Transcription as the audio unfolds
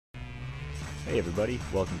Hey everybody,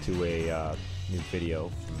 welcome to a new video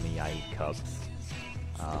from me, I Eat Cubs.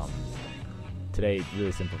 Today,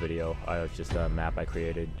 really simple video. It's just a map I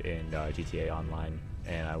created in GTA Online,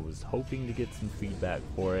 and I was hoping to get some feedback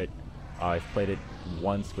for it. I've played it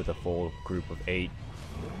once with a full group of 8,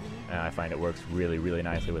 and I find it works really, really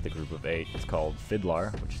nicely with a group of 8. It's called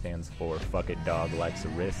FIDLAR, which stands for Fuck It Dog Likes a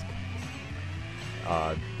Risk,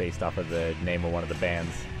 based off of the name of one of the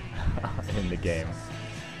bands in the game.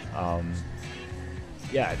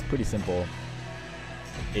 Yeah, it's pretty simple.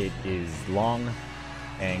 It is long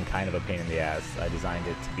and kind of a pain in the ass. I designed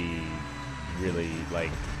it to be really,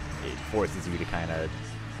 like, it forces you to kind of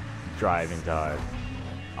drive into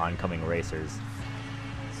oncoming racers.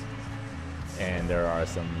 And there are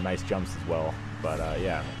some nice jumps as well, but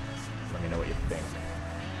yeah, let me know what you think.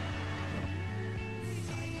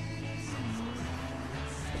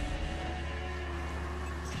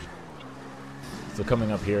 So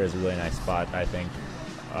coming up here is a really nice spot, I think.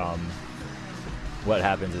 What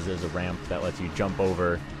happens is there's a ramp that lets you jump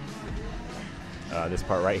over this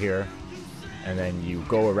part right here, and then you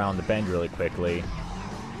go around the bend really quickly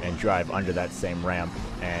and drive under that same ramp,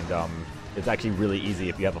 and it's actually really easy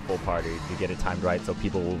if you have a full party to get it timed right, so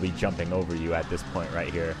people will be jumping over you at this point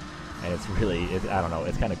right here, and it's really, I don't know,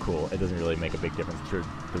 it's kind of cool. It doesn't really make a big difference to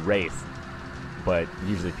the race, but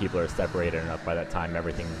usually people are separated enough by that time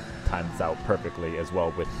everything times out perfectly, as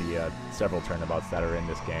well with the several turnabouts that are in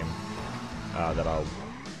this game that I'll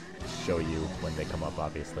show you when they come up,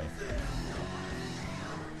 obviously.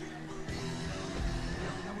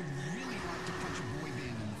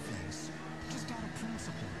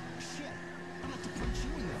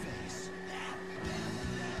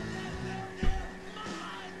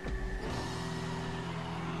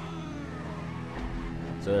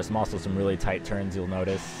 So there's also some really tight turns you'll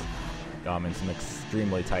notice, and some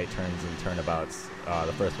extremely tight turns and turnabouts.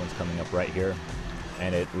 The first one's coming up right here,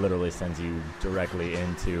 and it literally sends you directly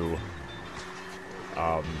into,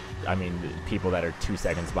 I mean, people that are 2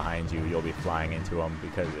 seconds behind you, you'll be flying into them,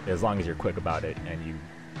 because as long as you're quick about it and you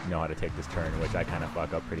know how to take this turn, which I kind of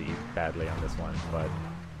fuck up pretty badly on this one, but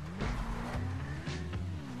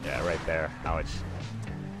yeah, right there, ouch.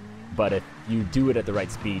 But if you do it at the right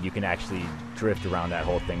speed, you can actually drift around that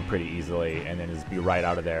whole thing pretty easily and then just be right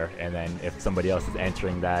out of there. And then if somebody else is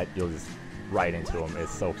entering that, you'll just right into them.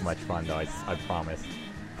 It's so much fun, though, I promise.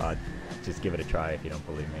 Just give it a try if you don't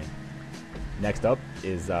believe me. Next up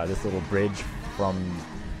is this little bridge. From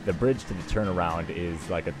the bridge to the turnaround is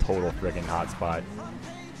like a total friggin' hotspot.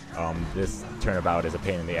 This turnabout is a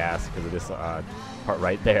pain in the ass because of this part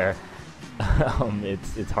right there.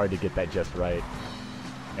 It's hard to get that just right.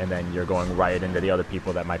 And then you're going right into the other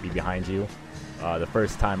people that might be behind you. The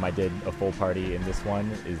first time I did a full party in this one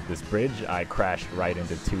is this bridge. I crashed right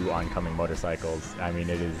into 2 oncoming motorcycles. I mean,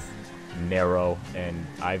 it is narrow, and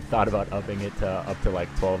I've thought about upping it to up to like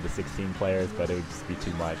 12 to 16 players, but it would just be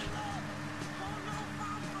too much.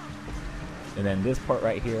 And then this part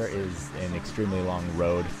right here is an extremely long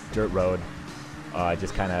road, dirt road.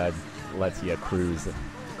 Just kind of lets you cruise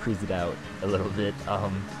it out a little bit.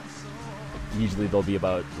 Usually there'll be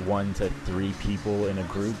about 1 to 3 people in a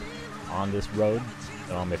group on this road,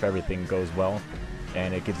 if everything goes well,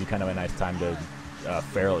 and it gives you kind of a nice time to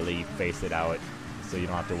fairly face it out, so you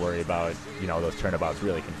don't have to worry about, you know, those turnabouts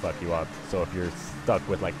really can fuck you up. So if you're stuck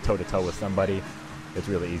with like toe-to-toe with somebody, it's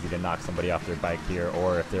really easy to knock somebody off their bike here,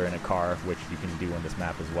 or if they're in a car, which you can do on this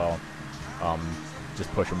map as well,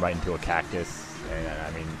 just push them right into a cactus, and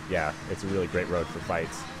I mean, yeah, it's a really great road for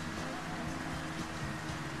fights.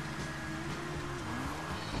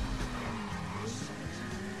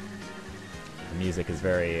 The music is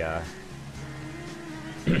very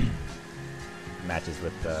matches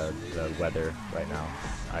with the weather right now.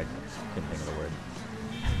 I couldn't think of the word.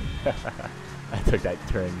 I took that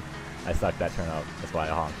turn. I sucked that turn up. That's why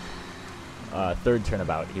I honked. Third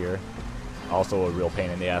turnabout here. Also a real pain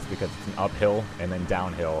in the ass because it's an uphill and then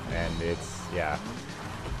downhill, and it's, yeah,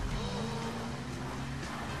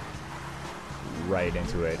 right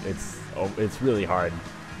into it. It's really hard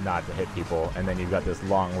not to hit people, and then you've got this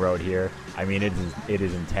long road here. I mean, it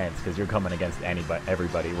is intense because you're coming against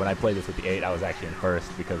everybody. When I played this with the 8, I was actually in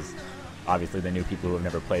first because obviously the new people who have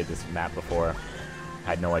never played this map before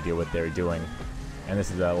had no idea what they were doing. And this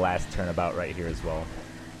is the last turnabout right here as well.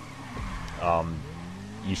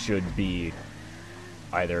 You should be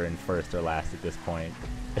either in first or last at this point.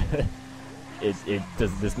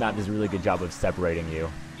 This map does a really good job of separating you.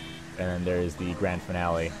 And then there's the grand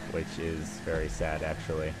finale, which is very sad,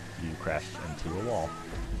 actually. You crashed into a wall.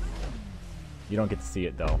 You don't get to see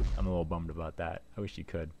it, though. I'm a little bummed about that. I wish you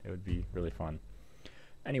could. It would be really fun.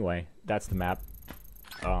 Anyway, that's the map.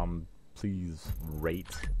 please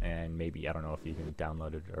rate, and maybe, I don't know if you can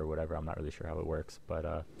download it or whatever. I'm not really sure how it works, but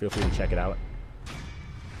feel free to check it out.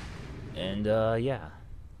 And yeah,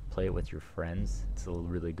 play it with your friends. It's a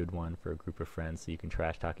really good one for a group of friends, so you can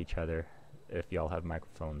trash talk each other if y'all have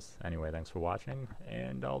microphones. Anyway, thanks for watching,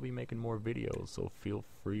 and I'll be making more videos, so feel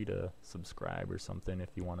free to subscribe or something if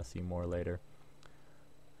you want to see more later.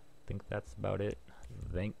 I think that's about it.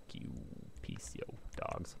 Thank you. Peace, yo,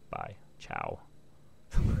 dogs. Bye. Ciao.